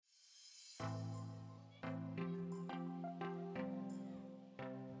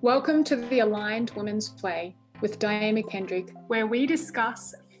Welcome to the Aligned Woman's Way with Diane McKendrick, where we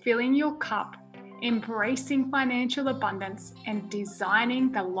discuss filling your cup, embracing financial abundance, and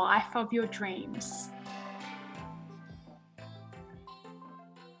designing the life of your dreams.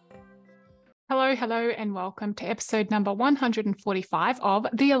 Hello, and welcome to episode number 145 of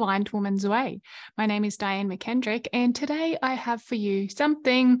The Aligned Woman's Way. My name is Diane McKendrick, and today I have for you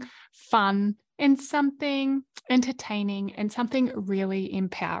something fun and something entertaining and something really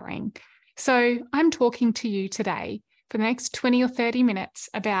empowering. So I'm talking to you today for the next 20 or 30 minutes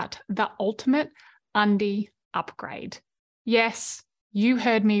about the ultimate undie upgrade. Yes, you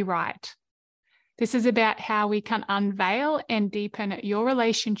heard me right. This is about how we can unveil and deepen your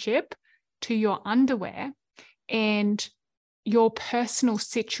relationship to your underwear, and your personal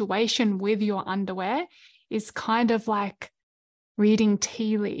situation with your underwear is kind of like reading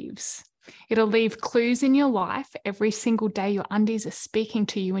tea leaves. It'll leave clues in your life. Every single day your undies are speaking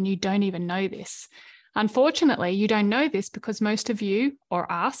to you and you don't even know this. Unfortunately, you don't know this because most of you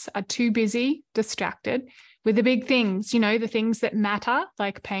or us are too busy, distracted with the big things, the things that matter,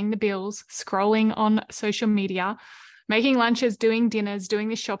 like paying the bills, scrolling on social media, making lunches, doing dinners, doing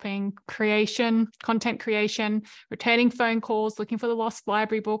the shopping, content creation, returning phone calls, looking for the lost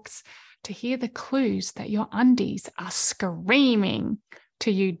library books, to hear the clues that your undies are screaming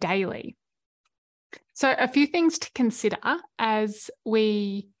to you daily. So a few things to consider as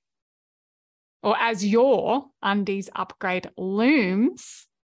your undies upgrade looms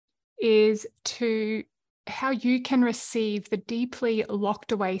is to how you can receive the deeply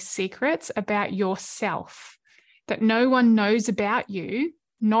locked away secrets about yourself that no one knows about you,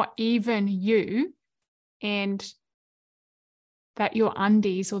 not even you, and that your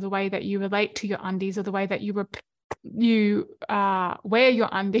undies, or the way that you relate to your undies, or the way that you wear your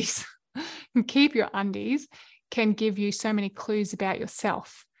undies and keep your undies, can give you so many clues about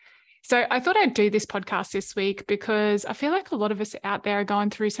yourself. So I thought I'd do this podcast this week because I feel like a lot of us out there are going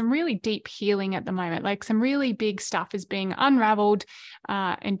through some really deep healing at the moment. Like some really big stuff is being unraveled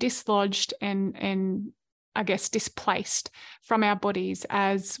and dislodged and I guess, displaced from our bodies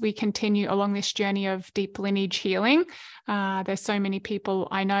as we continue along this journey of deep lineage healing. There's so many people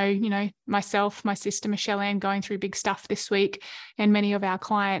I know, myself, my sister, Michelle Ann, going through big stuff this week, and many of our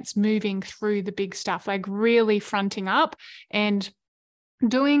clients moving through the big stuff, like really fronting up and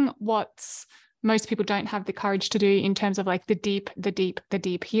doing what's most people don't have the courage to do in terms of like the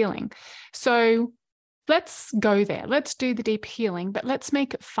deep healing. So let's go there. Let's do the deep healing, but let's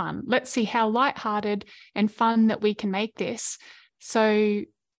make it fun. Let's see how lighthearted and fun that we can make this so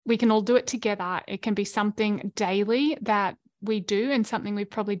we can all do it together. It can be something daily that we do, and something we've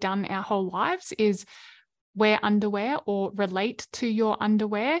probably done our whole lives is wear underwear or relate to your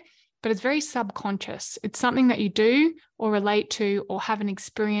underwear, but it's very subconscious. It's something that you do or relate to or have an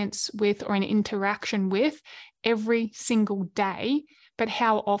experience with or an interaction with every single day. But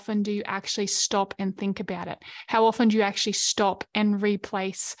how often do you actually stop and think about it? How often do you actually stop and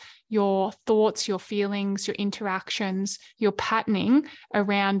replace your thoughts, your feelings, your interactions, your patterning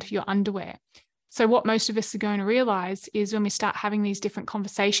around your underwear? So what most of us are going to realize is when we start having these different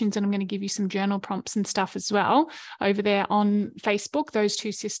conversations, and I'm going to give you some journal prompts and stuff as well over there on Facebook, Those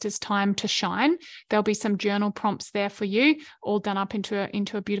Two Sisters Time to Shine. There'll be some journal prompts there for you, all done up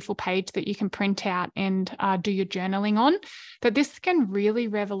into a beautiful page that you can print out and do your journaling on. That this can really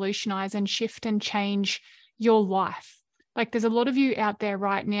revolutionize and shift and change your life. Like there's a lot of you out there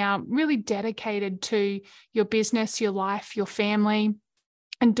right now really dedicated to your business, your life, your family,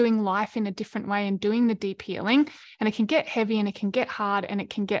 and doing life in a different way and doing the deep healing. And it can get heavy and it can get hard and it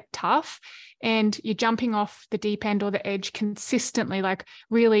can get tough. And you're jumping off the deep end or the edge consistently, like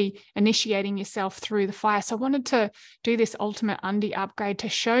really initiating yourself through the fire. So I wanted to do this ultimate undie upgrade to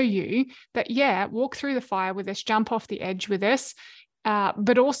show you that, walk through the fire with us, jump off the edge with us.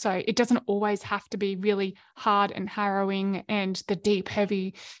 But also it doesn't always have to be really hard and harrowing and the deep,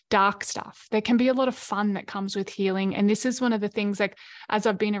 heavy, dark stuff. There can be a lot of fun that comes with healing. And this is one of the things, like as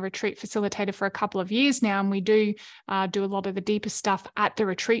I've been a retreat facilitator for a couple of years now, and we do a lot of the deeper stuff at the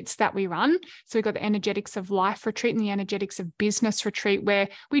retreats that we run. So we've got the Energetics of Life retreat and the Energetics of Business retreat, where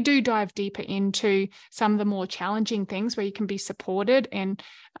we do dive deeper into some of the more challenging things where you can be supported and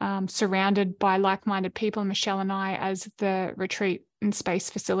surrounded by like-minded people. And Michelle and I, as the retreat and space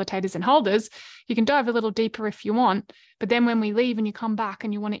facilitators and holders, you can dive a little deeper if you want. But then when we leave and you come back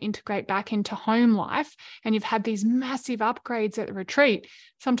and you want to integrate back into home life and you've had these massive upgrades at the retreat,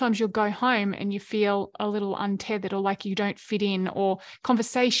 sometimes you'll go home and you feel a little untethered or like you don't fit in, or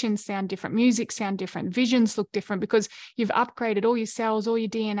conversations sound different, music sound different, visions look different because you've upgraded all your cells, all your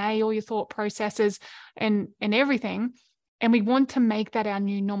DNA, all your thought processes and everything. And we want to make that our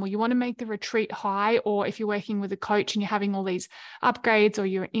new normal. You want to make the retreat high, or if you're working with a coach and you're having all these upgrades, or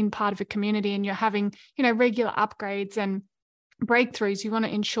you're in part of a community and you're having, regular upgrades and breakthroughs, you want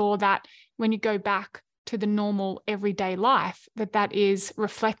to ensure that when you go back to the normal everyday life, that is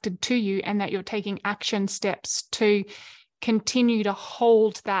reflected to you, and that you're taking action steps to continue to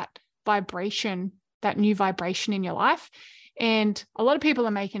hold that vibration, that new vibration in your life. And a lot of people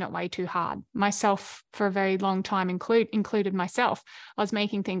are making it way too hard. Myself, for a very long time, included myself. I was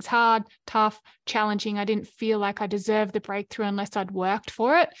making things hard, tough, challenging. I didn't feel like I deserved the breakthrough unless I'd worked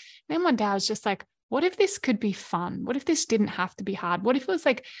for it. And then one day I was just like, what if this could be fun? What if this didn't have to be hard? What if it was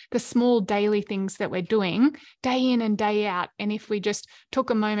like the small daily things that we're doing day in and day out? And if we just took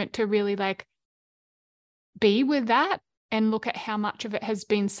a moment to really like be with that and look at how much of it has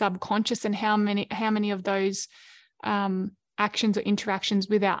been subconscious, and how many of those actions or interactions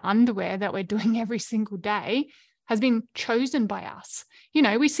with our underwear that we're doing every single day has been chosen by us.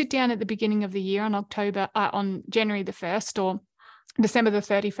 We sit down at the beginning of the year on January the 1st or December the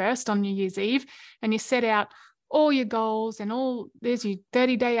 31st on New Year's Eve, and you set out all your goals, and there's your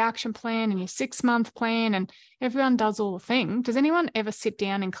 30-day action plan and your 6-month plan, and everyone does all the things. Does anyone ever sit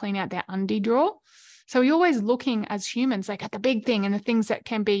down and clean out their undie drawer? So we're always looking as humans like at the big thing, and the things that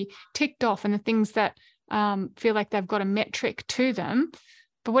can be ticked off, and the things that feel like they've got a metric to them.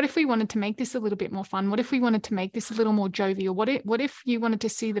 But what if we wanted to make this a little bit more fun? What if we wanted to make this a little more jovial? What if you wanted to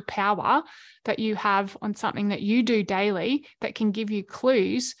see the power that you have on something that you do daily that can give you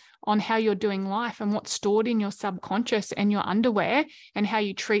clues on how you're doing life, and what's stored in your subconscious and your underwear, and how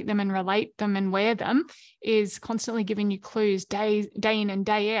you treat them and relate them and wear them is constantly giving you clues day in and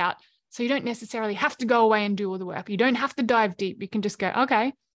day out. So you don't necessarily have to go away and do all the work. You don't have to dive deep. You can just go,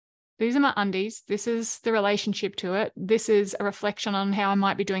 okay, these are my undies. This is the relationship to it. This is a reflection on how I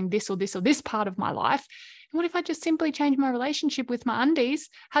might be doing this or this or this part of my life. And what if I just simply change my relationship with my undies,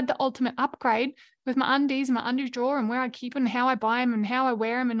 had the ultimate upgrade with my undies and my undies drawer, and where I keep them and how I buy them and how I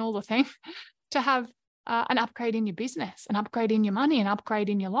wear them and all the things, to have an upgrade in your business, an upgrade in your money, an upgrade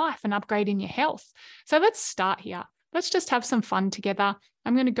in your life, an upgrade in your health. So let's start here. Let's just have some fun together.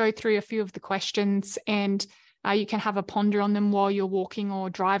 I'm going to go through a few of the questions, and you can have a ponder on them while you're walking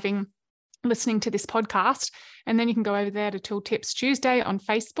or driving, listening to this podcast. And then you can go over there to Tooltips Tuesday on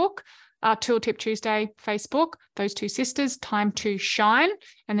Facebook, Tooltip Tuesday, Facebook, those two sisters, time to shine.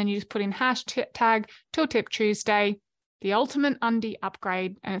 And then you just put in hashtag Tooltip Tuesday, the ultimate undie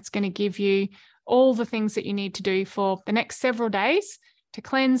upgrade. And it's going to give you all the things that you need to do for the next several days to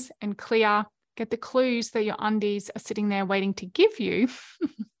cleanse and clear, get the clues that your undies are sitting there waiting to give you,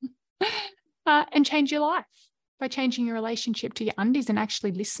 and change your life by changing your relationship to your undies and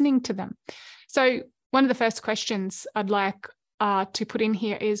actually listening to them. So one of the first questions I'd like to put in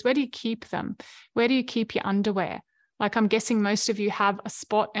here is, where do you keep them? Where do you keep your underwear? Like, I'm guessing most of you have a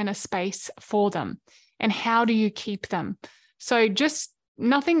spot and a space for them. And how do you keep them? So just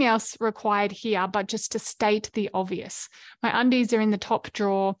nothing else required here, but just to state the obvious. My undies are in the top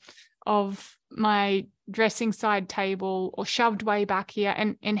drawer of my dressing side table, or shoved way back here.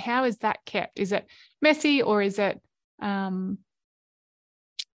 And how is that kept? Is it messy, or is it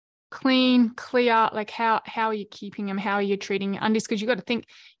clean, clear? Like how are you keeping them? How are you treating your undies? Because you've got to think,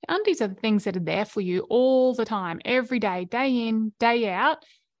 your undies are the things that are there for you all the time, every day, day in, day out.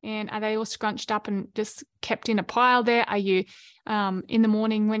 And are they all scrunched up and just kept in a pile there? Are you in the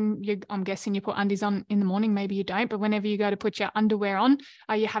morning when I'm guessing you put undies on in the morning, maybe you don't, but whenever you go to put your underwear on,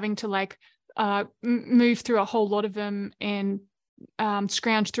 are you having to like move through a whole lot of them and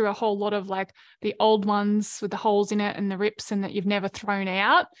scrounge through a whole lot of like the old ones with the holes in it and the rips and that you've never thrown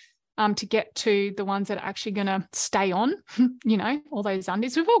out to get to the ones that are actually going to stay on, all those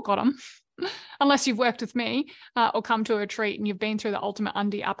undies? We've all got them. Unless you've worked with me or come to a retreat and you've been through the ultimate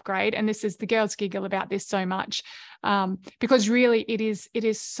undie upgrade. And this is, the girls giggle about this so much because really it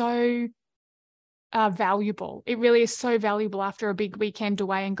is so valuable. It really is so valuable after a big weekend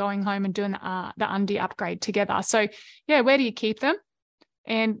away and going home and doing the undie upgrade together. So yeah, where do you keep them?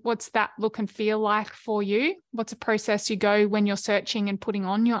 And what's that look and feel like for you? What's a process you go when you're searching and putting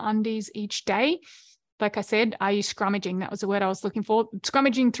on your undies each day? Like I said, are you scrummaging? That was the word I was looking for.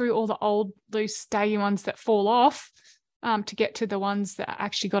 Scrummaging through all the old, loose, daily ones that fall off to get to the ones that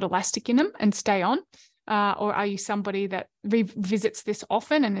actually got elastic in them and stay on. Or are you somebody that revisits this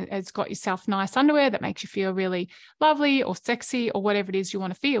often and has got yourself nice underwear that makes you feel really lovely or sexy or whatever it is you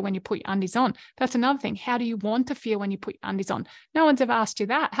want to feel when you put your undies on? That's another thing. How do you want to feel when you put your undies on? No one's ever asked you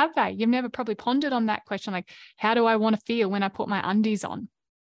that, have they? You've never probably pondered on that question, like, how do I want to feel when I put my undies on?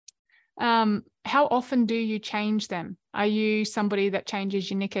 How often do you change them? Are you somebody that changes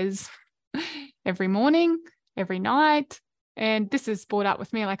your knickers every morning, every night, And this is brought up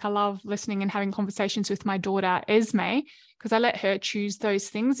with me. Like, I love listening and having conversations with my daughter, Esme, because I let her choose those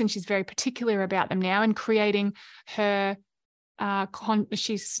things. And she's very particular about them now, and creating her,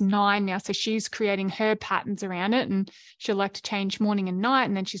 she's 9 now. So she's creating her patterns around it, and she'll like to change morning and night.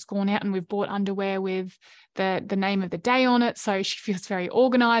 And then she's gone out and we've bought underwear with the name of the day on it. So she feels very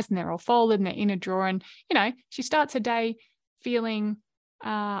organized, and they're all folded and they're in a drawer. And, you know, she starts her day feeling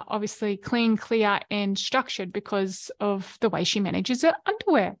obviously clean, clear, and structured because of the way she manages her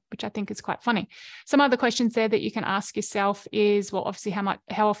underwear, which I think is quite funny. Some other questions there that you can ask yourself is, well, obviously,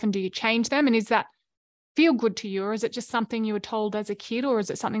 how often do you change them? And is that feel good to you? Or is it just something you were told as a kid? Or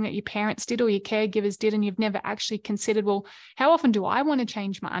is it something that your parents did or your caregivers did, and you've never actually considered, well, how often do I want to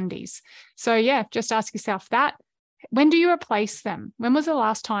change my undies? So yeah, just ask yourself that. When do you replace them? When was the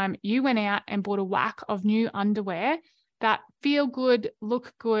last time you went out and bought a whack of new underwear that feel good,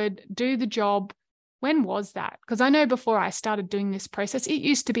 look good, do the job? When was that? Because I know before I started doing this process, it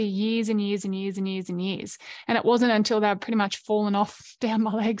used to be years and years and years and years and years. And it wasn't until they were pretty much fallen off down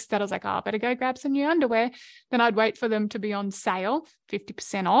my legs that I was like, oh, I better go grab some new underwear. Then I'd wait for them to be on sale,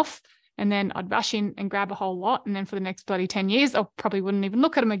 50% off. And then I'd rush in and grab a whole lot. And then for the next bloody 10 years, I probably wouldn't even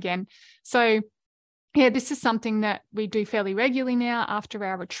look at them again. So yeah, this is something that we do fairly regularly now after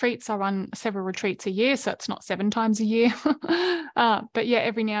our retreats. I run several retreats a year, so it's not 7 times a year. But yeah,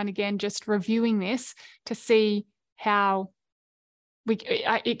 every now and again, just reviewing this to see how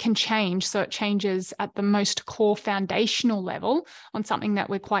it can change. So it changes at the most core foundational level on something that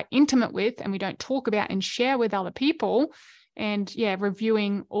we're quite intimate with and we don't talk about and share with other people. And yeah,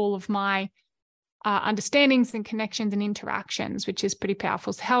 reviewing all of my understandings and connections and interactions, which is pretty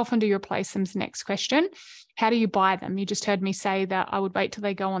powerful. So how often do you replace them is the next question. How do you buy them? You just heard me say that I would wait till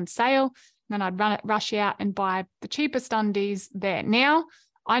they go on sale, then I'd rush out and buy the cheapest undies there. Now,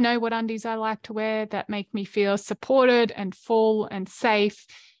 I know what undies I like to wear that make me feel supported and full and safe,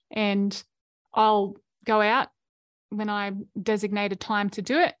 and I'll go out when I designate a time to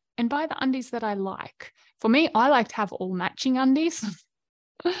do it and buy the undies that I like. For me, I like to have all matching undies.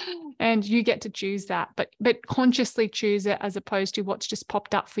 And you get to choose that, but consciously choose it as opposed to what's just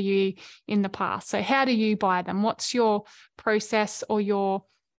popped up for you in the past. So how do you buy them? What's your process or your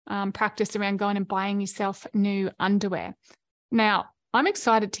practice around going and buying yourself new underwear? Now, I'm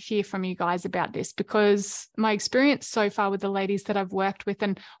excited to hear from you guys about this, because my experience so far with the ladies that I've worked with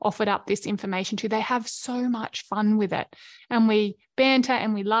and offered up this information to, they have so much fun with it. And we banter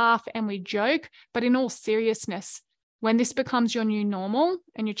and we laugh and we joke, but in all seriousness, when this becomes your new normal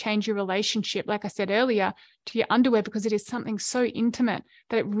and you change your relationship, like I said earlier, to your underwear, because it is something so intimate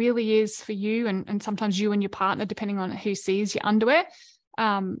that it really is for you and sometimes you and your partner, depending on who sees your underwear.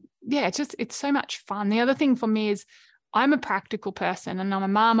 Yeah, it's so much fun. The other thing for me is I'm a practical person and I'm a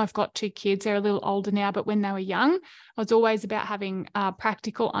mom. I've got 2 kids. They're a little older now, but when they were young, I was always about having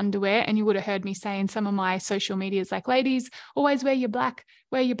practical underwear. And you would have heard me say in some of my social medias, like, ladies, always wear your black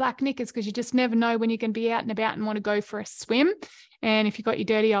knickers, because you just never know when you're going to be out and about and want to go for a swim. And if you've got your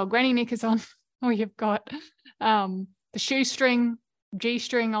dirty old granny knickers on, or you've got the shoestring,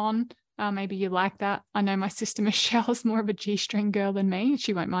 G-string on, maybe you like that. I know my sister Michelle is more of a G-string girl than me.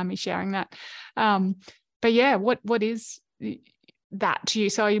 She won't mind me sharing that. But yeah, what is that to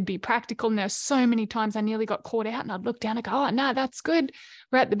you? So you'd be practical. And there's so many times I nearly got caught out and I'd look down and go, oh, no, that's good.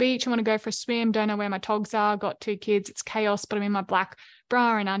 We're at the beach. I want to go for a swim. Don't know where my togs are. Got 2 kids. It's chaos, but I'm in my black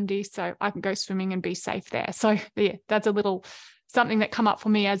bra and undies, so I can go swimming and be safe there. So yeah, that's a little something that come up for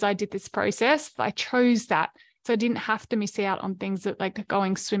me as I did this process. I chose that. So I didn't have to miss out on things that like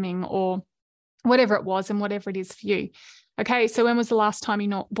going swimming or whatever it was and whatever it is for you. Okay, so when was the last time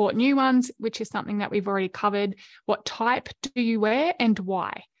you bought new ones, which is something that we've already covered. What type do you wear and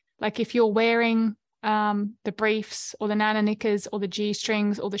why? Like if you're wearing the briefs or the nana knickers or the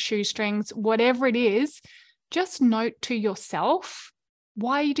G-strings or the shoestrings, whatever it is, just note to yourself,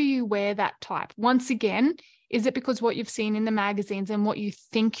 why do you wear that type? Once again, is it because what you've seen in the magazines and what you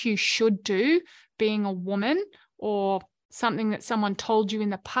think you should do being a woman, or something that someone told you in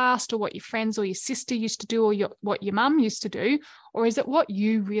the past, or what your friends or your sister used to do, or what your mum used to do? Or is it what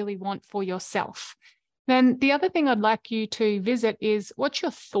you really want for yourself? Then the other thing I'd like you to visit is, what's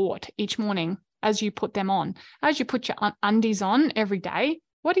your thought each morning as you put them on? As you put your undies on every day,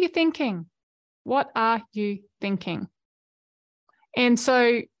 what are you thinking? What are you thinking? And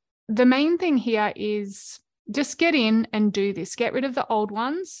so the main thing here is just get in and do this. Get rid of the old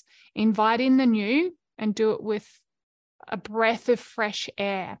ones, invite in the new, and do it with a breath of fresh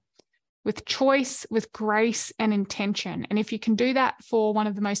air. with choice, with grace and intention. And if you can do that for one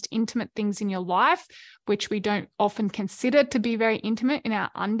of the most intimate things in your life, which we don't often consider to be very intimate in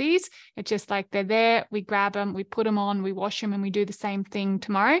our undies, it's just like they're there, we grab them, we put them on, we wash them, and we do the same thing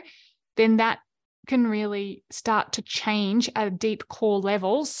tomorrow, then that can really start to change at a deep core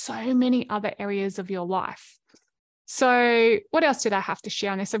level so many other areas of your life. So what else did I have to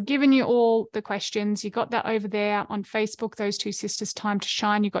share on this? I've given you all the questions. You got that over there on Facebook, Those Two Sisters Time to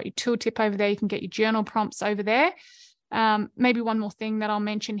Shine. You got your tooltip over there. You can get your journal prompts over there. Maybe one more thing that I'll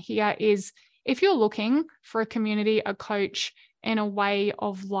mention here is if you're looking for a community, a coach, and a way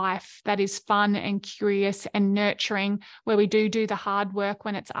of life that is fun and curious and nurturing, where we do the hard work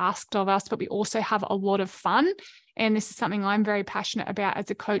when it's asked of us, but we also have a lot of fun. And this is something I'm very passionate about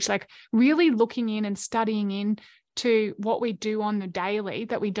as a coach, like really looking in and studying in to what we do on the daily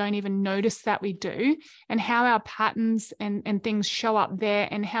that we don't even notice that we do, and how our patterns and things show up there,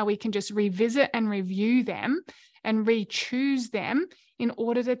 and how we can just revisit and review them and re-choose them in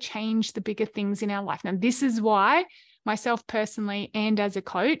order to change the bigger things in our life. Now, this is why myself personally and as a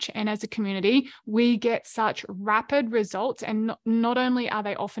coach and as a community, we get such rapid results. And not only are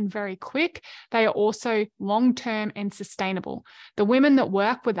they often very quick, they are also long-term and sustainable. The women that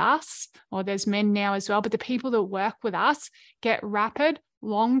work with us, or there's men now as well, but the people that work with us get rapid,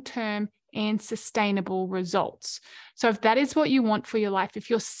 long-term and sustainable results. So if that is what you want for your life, if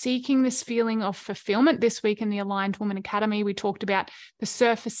you're seeking this feeling of fulfillment, this week in the Aligned Woman Academy, we talked about the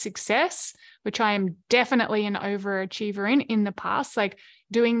surface success, which I am definitely an overachiever in the past, like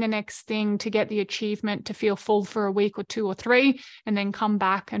doing the next thing to get the achievement, to feel full for a week or 2 or 3, and then come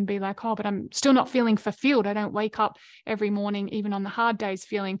back and be like, oh, but I'm still not feeling fulfilled. I don't wake up every morning, even on the hard days,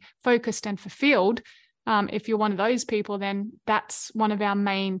 feeling focused and fulfilled. If you're one of those people, then that's one of our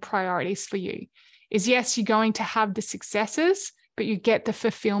main priorities for you is, yes, you're going to have the successes, but you get the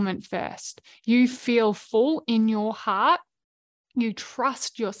fulfillment first. You feel full in your heart. You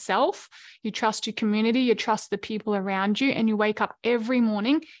trust yourself, you trust your community, you trust the people around you, and you wake up every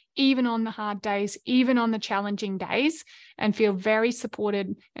morning, even on the hard days, even on the challenging days, and feel very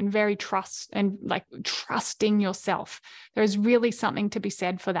supported and very trusting yourself. There is really something to be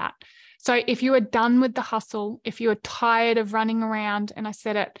said for that. So if you are done with the hustle, if you are tired of running around, and I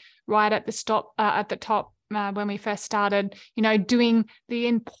said it right at the top when we first started, doing the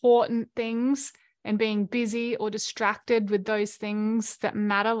important things and being busy or distracted with those things that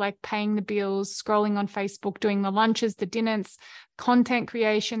matter, like paying the bills, scrolling on Facebook, doing the lunches, the dinners, content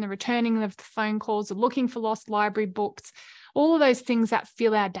creation, the returning of the phone calls, looking for lost library books, all of those things that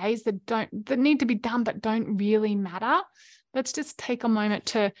fill our days that need to be done but don't really matter. Let's just take a moment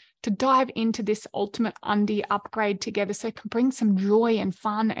to dive into this ultimate undie upgrade together, so it can bring some joy and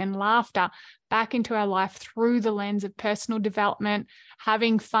fun and laughter back into our life through the lens of personal development,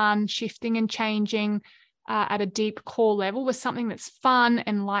 having fun, shifting and changing at a deep core level with something that's fun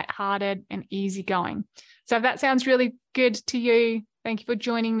and lighthearted and easygoing. So if that sounds really good to you, thank you for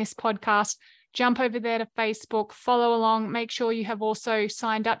joining this podcast. Jump over there to Facebook, follow along. Make sure you have also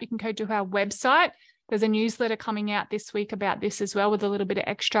signed up. You can go to our website. There's a newsletter coming out this week about this as well, with a little bit of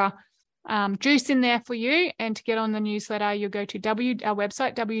extra juice in there for you. And to get on the newsletter, you'll go to our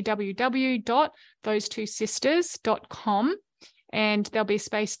website, www.thosetwosisters.com. And there'll be a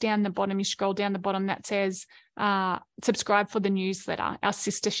space down the bottom. You scroll down the bottom that says subscribe for the newsletter, our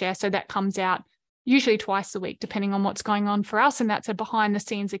sister share. So that comes out usually twice a week, depending on what's going on for us. And that's a behind the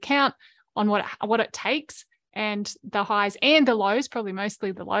scenes account on what it takes, and the highs and the lows, probably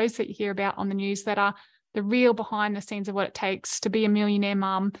mostly the lows that you hear about on the newsletter, the real behind the scenes of what it takes to be a millionaire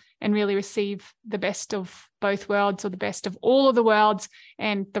mum and really receive the best of both worlds, or the best of all of the worlds,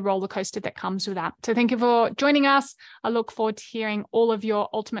 and the roller coaster that comes with that. So thank you for joining us. I look forward to hearing all of your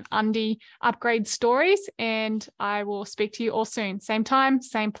ultimate undie upgrade stories, and I will speak to you all soon. Same time,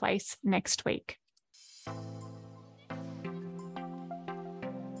 same place next week.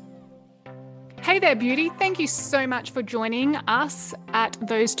 Hey there, beauty. Thank you so much for joining us at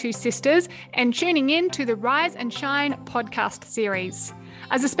Those Two Sisters and tuning in to the Rise and Shine podcast series.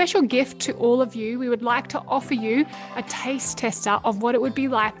 As a special gift to all of you, we would like to offer you a taste tester of what it would be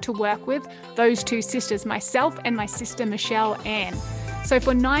like to work with those two sisters, myself and my sister, Michelle Ann. So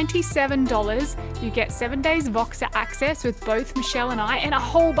for $97, you get 7 days Voxer access with both Michelle and I, and a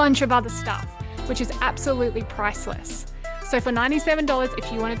whole bunch of other stuff, which is absolutely priceless. So for $97,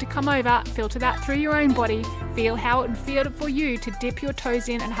 if you wanted to come over, filter that through your own body, feel how it would feel for you to dip your toes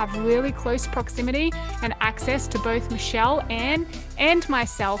in and have really close proximity and access to both Michelle, Ann, and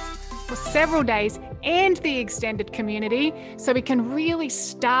myself for several days and the extended community so we can really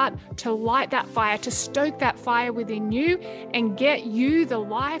start to light that fire, to stoke that fire within you and get you the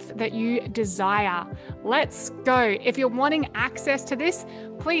life that you desire. Let's go. If you're wanting access to this,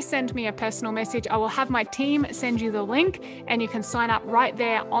 please send me a personal message. I will have my team send you the link and you can sign up right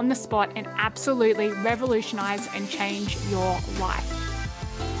there on the spot and absolutely revolutionize and change your life.